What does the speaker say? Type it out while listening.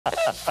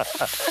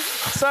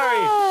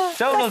Sorry,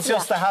 Donal's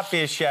just the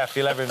happiest chef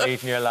you'll ever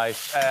meet in your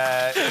life.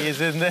 He's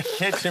in the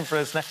kitchen for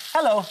us now.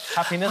 Hello,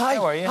 happiness,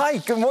 how are you? Hi,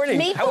 good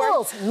morning.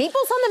 Meatballs.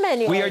 Meatballs on the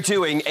menu. We are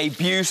doing a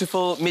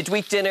beautiful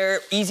midweek dinner,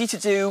 easy to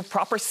do,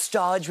 proper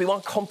stodge. We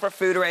want comfort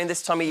food around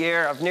this time of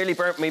year. I've nearly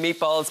burnt my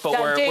meatballs, but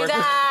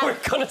we're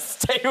going to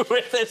stay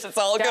with it. It's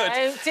all good.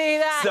 Don't do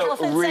that. So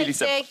Health and really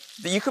safety. simple.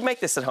 You could make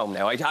this at home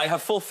now. I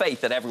have full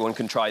faith that everyone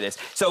can try this.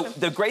 So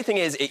the great thing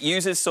is it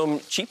uses some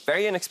cheap,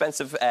 very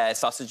inexpensive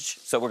sausage.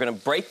 So we're going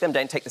to break them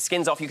down, take the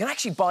skins off. You can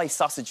actually buy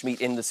sausage meat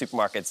in the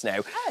supermarkets now.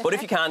 Oh, but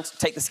if you can't,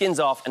 take the skins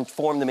off and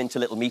form them into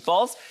little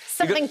meatballs.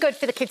 Something good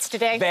for the kids to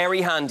do.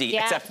 Very handy,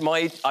 Yeah. except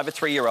I have a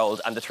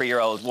 3-year-old, and the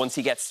 3-year-old, once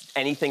he gets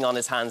anything on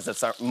his hands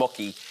that's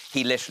mucky,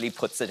 he literally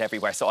puts it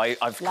everywhere. So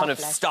I've kind of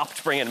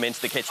stopped bringing him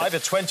into the kitchen. I have a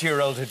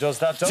 20-year-old who does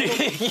that, don't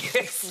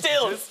Yeah,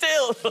 still.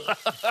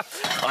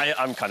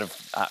 I'm kind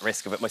of at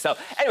risk of it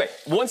myself. Anyway,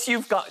 once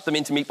you've got them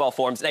into meatball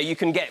forms, now you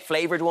can get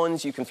flavoured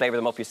ones, you can flavour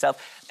them up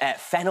yourself.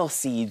 Fennel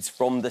seeds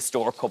from the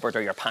store cupboard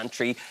or your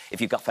pantry.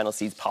 If you've got fennel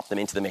seeds, pop them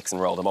into the mix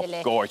and roll them up.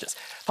 Really? Gorgeous.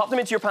 Pop them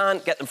into your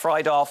pan, get them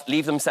fried off,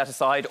 leave them set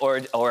aside,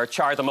 or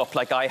char them up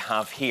like I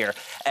have here.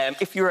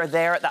 If you're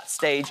there at that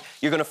stage,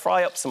 you're going to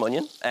fry up some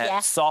onion,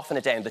 soften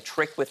it down. The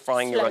trick with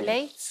frying your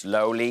onion,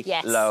 slowly,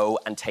 low,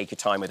 and take your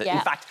time with it. Yeah.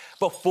 In fact,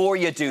 before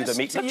you do the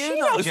meat, she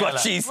knows what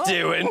she's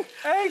doing.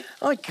 Hey.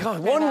 Oh, God,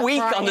 1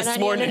 week on this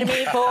morning.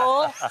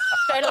 Meatball.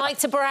 Don't like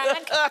to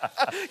brag.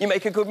 You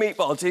make a good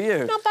meatball, do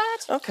you? Not bad.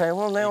 OK,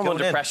 well, now I'm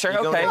under pressure.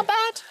 OK. Not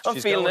bad. I'm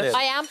feeling it.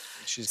 I am.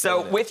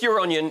 So with your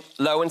onion,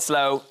 low and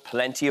slow,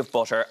 plenty of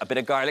butter, a bit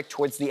of garlic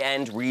towards the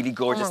end, really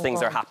gorgeous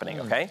things are happening,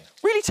 OK?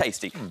 Really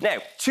tasty. Now,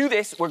 to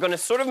this, we're going to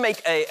sort of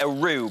make a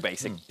roux,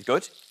 basically.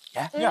 Good?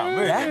 Yeah?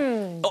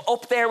 Yeah.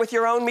 Up there with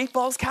your own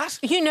meatballs, Kat?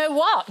 You know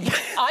what?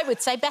 I would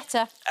say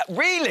better.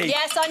 Really?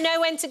 Yes, I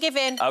know when to give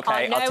in.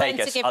 OK,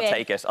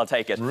 I'll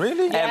take it.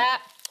 Really? Yeah.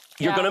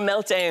 You're going to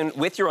melt down,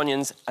 with your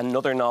onions,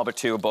 another knob or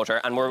two of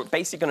butter, and we're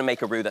basically going to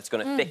make a roux that's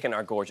going to thicken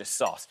our gorgeous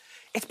sauce.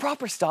 It's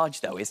proper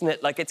stodge, though, isn't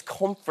it? Like, it's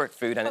comfort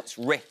food and it's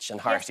rich and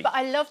hearty. Yes, but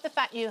I love the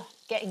fact you're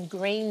getting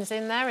greens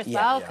in there as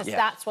well, because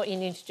that's what you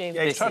need to do.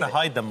 Yeah, you're trying to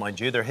hide them, mind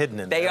you. They're hidden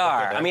in there. They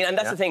are. I mean, and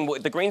that's the thing.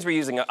 The greens we're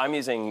using, I'm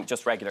using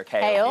just regular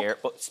kale here,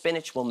 but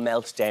spinach will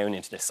melt down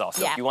into this sauce.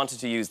 So if you wanted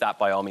to use that,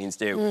 by all means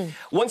do.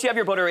 Once you have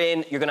your butter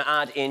in, you're going to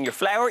add in your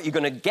flour. You're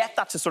going to get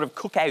that to sort of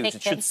cook out.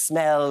 It should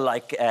smell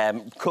like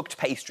cooked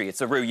pastry.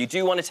 It's a roux. You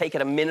do want to take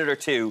it a minute or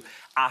two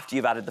after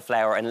you've added the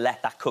flour and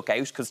let that cook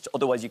out, because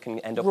otherwise you can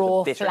end up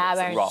with bitterness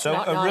and raw. So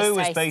a roux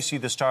is basically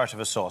the start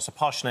of a sauce, a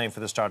posh name for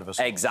the start of a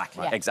sauce.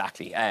 Exactly,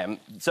 exactly.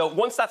 So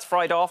once that's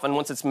fried off and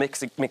once it's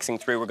mixing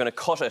through, we're going to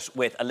cut it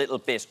with a little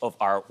bit of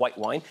our white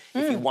wine.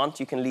 If you want,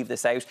 you can leave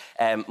this out.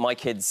 My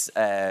kids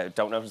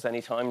don't notice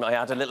any time I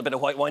add a little bit of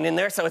white wine in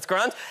there, so it's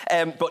grand.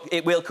 But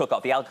it will cook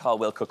off. The alcohol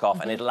will cook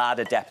off, and it'll add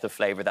a depth of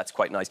flavour that's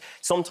quite nice.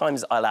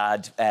 Sometimes I'll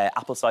add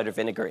apple cider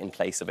vinegar in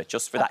place of it,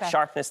 just for that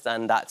sharpness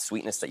and that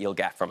sweetness that you'll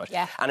get from it.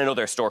 And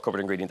another store-cupboard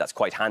ingredient that's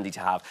quite handy to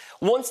have.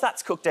 Once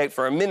that's cooked out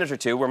for a minute or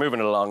two, we're moving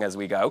it along as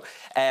we go,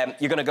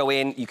 you're going to go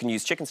in, you can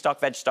use chicken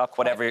stock, veg stock,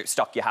 whatever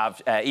stock you have,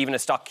 even a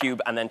stock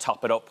cube, and then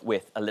top it up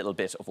with a little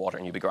bit of water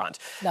and you'll be grand.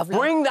 Lovely.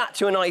 Bring that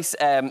to a nice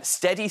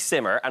steady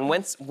simmer, and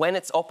when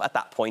it's up at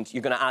that point,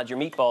 you're going to add your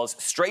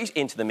meatballs straight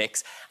into the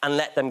mix and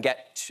let them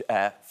get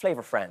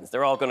flavour friends.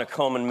 They're all going to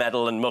come and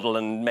meddle and muddle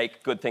and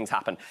make good things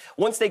happen.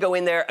 Once they go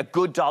in there, a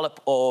good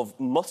dollop of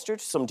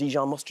mustard. Some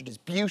Dijon mustard is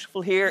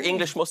beautiful here.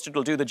 English mustard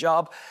will do the job.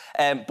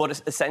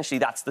 But essentially,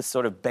 that's the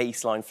sort of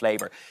baseline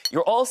flavour.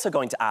 You're also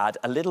going to add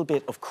a little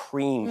bit of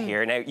cream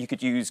here. Now, you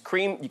could use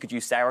cream, you could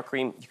use sour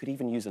cream, you could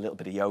even use a little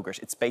bit of yoghurt.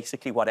 It's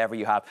basically whatever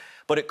you have.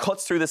 But it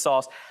cuts through the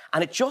sauce,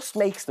 and it just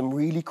makes them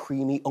really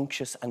creamy,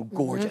 unctuous and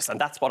gorgeous.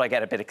 And that's what I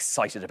get a bit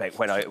excited about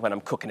when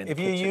I'm cooking in the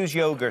kitchen. If you use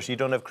yoghurt, you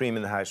don't have cream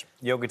in the house.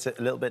 Yogurt's a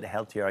little bit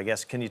healthier, I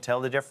guess. Can you tell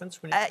the difference?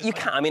 You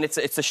can. I mean,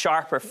 it's a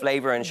sharper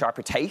flavour and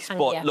sharper taste,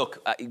 but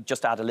look,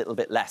 just add a little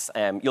bit less.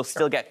 You'll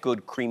still get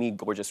good, creamy,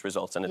 gorgeous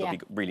results, and it'll be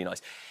really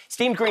nice.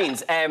 Steamed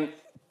greens,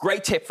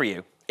 great tip for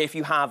you. If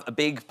you have a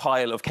big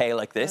pile of kale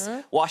like this,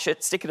 wash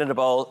it, stick it in a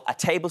bowl, a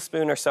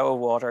tablespoon or so of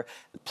water,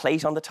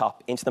 plate on the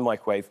top, into the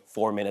microwave,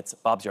 4 minutes.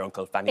 Bob's your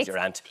uncle, Fanny's your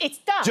aunt. It's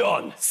done.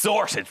 Done.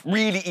 Sorted.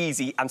 Really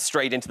easy and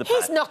straight into the pan.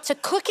 He's not a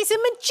cook, he's a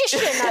magician,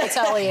 I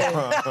tell you.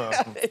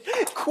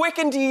 Quick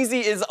and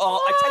easy is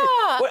all. I tell you,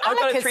 I've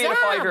got a 3 and a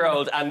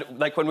 5-year-old, and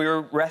like when we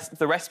were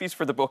the recipes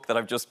for the book that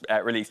I've just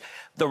released,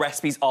 the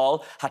recipes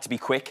all had to be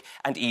quick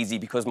and easy,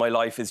 because my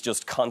life is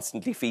just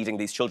constantly feeding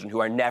these children who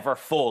are never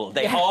full.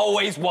 They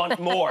always want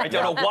more. I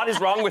don't know what is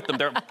wrong with them.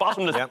 They're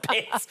bottomless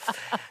pits.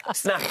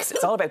 Snacks.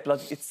 It's all about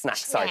blood. It's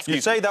snacks. Sorry. You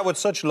say that with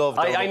such love,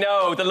 I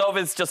know. The love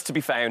is just to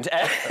be found.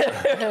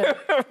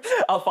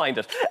 I'll find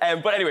it.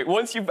 But anyway,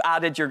 once you've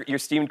added your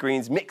steamed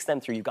greens, mix them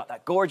through. You've got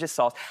that gorgeous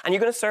sauce, and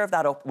you're going to serve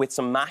that up with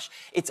some mash.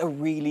 It's a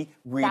really,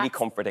 really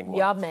comforting one.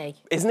 Yummy.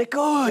 Isn't it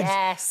good?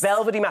 Yes.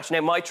 Velvety mash.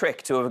 Now, my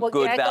trick to a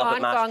good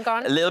velvet mash, go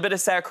on. a little bit of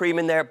sour cream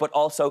in there, but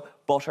also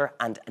butter,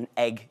 and an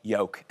egg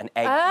yolk. An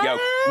egg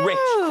yolk. Rich,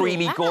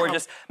 creamy,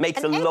 gorgeous.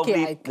 Makes a An egg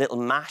lovely yolk. little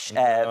mash.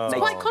 It's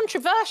quite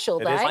controversial,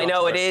 though. I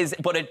know it is,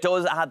 but it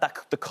does add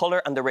the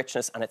colour and the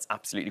richness, and it's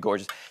absolutely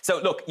gorgeous. So,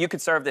 look, you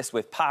could serve this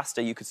with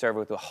pasta, you could serve it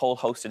with a whole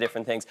host of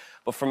different things,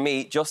 but for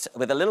me, just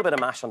with a little bit of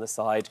mash on the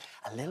side,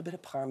 a little bit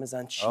of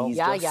Parmesan cheese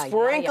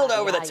sprinkled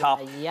over the top,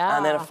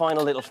 and then a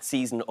final little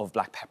season of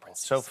black pepper and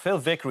So Phil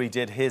Vickery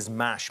did his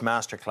mash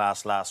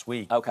masterclass last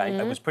week. Okay.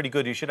 It was pretty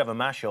good. You should have a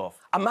mash-off.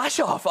 A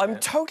mash-off? I'm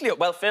totally...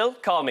 Well, Phil,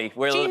 call me.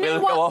 Do you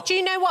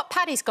know what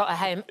Paddy's got at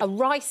home? A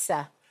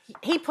ricer.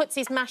 He puts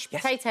his mashed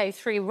potato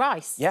through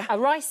rice. Yeah. A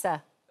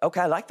ricer. OK,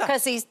 I like that.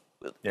 Because he's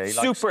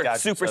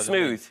super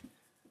smooth.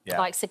 Yeah.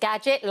 Likes a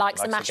gadget,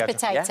 likes a mashed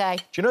potato. Yeah.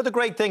 Do you know the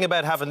great thing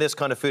about having this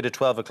kind of food at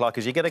 12 o'clock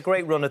is you get a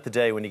great run at the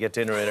day when you get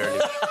dinner in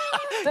early.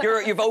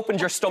 You've opened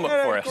your stomach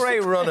for it.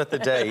 Great run at the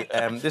day.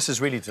 This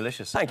is really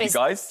delicious. Thank you,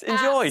 guys.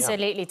 Enjoy.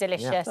 Absolutely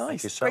delicious. Nice.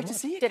 Thank you so Great much. to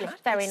see you.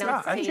 Very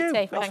nice to see you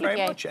too. Thanks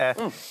very much.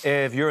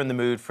 If you're in the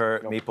mood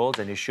for meatballs,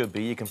 and you should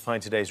be, you can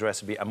find today's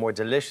recipe and more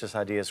delicious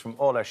ideas from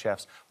all our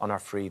chefs on our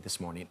free This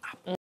Morning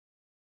app.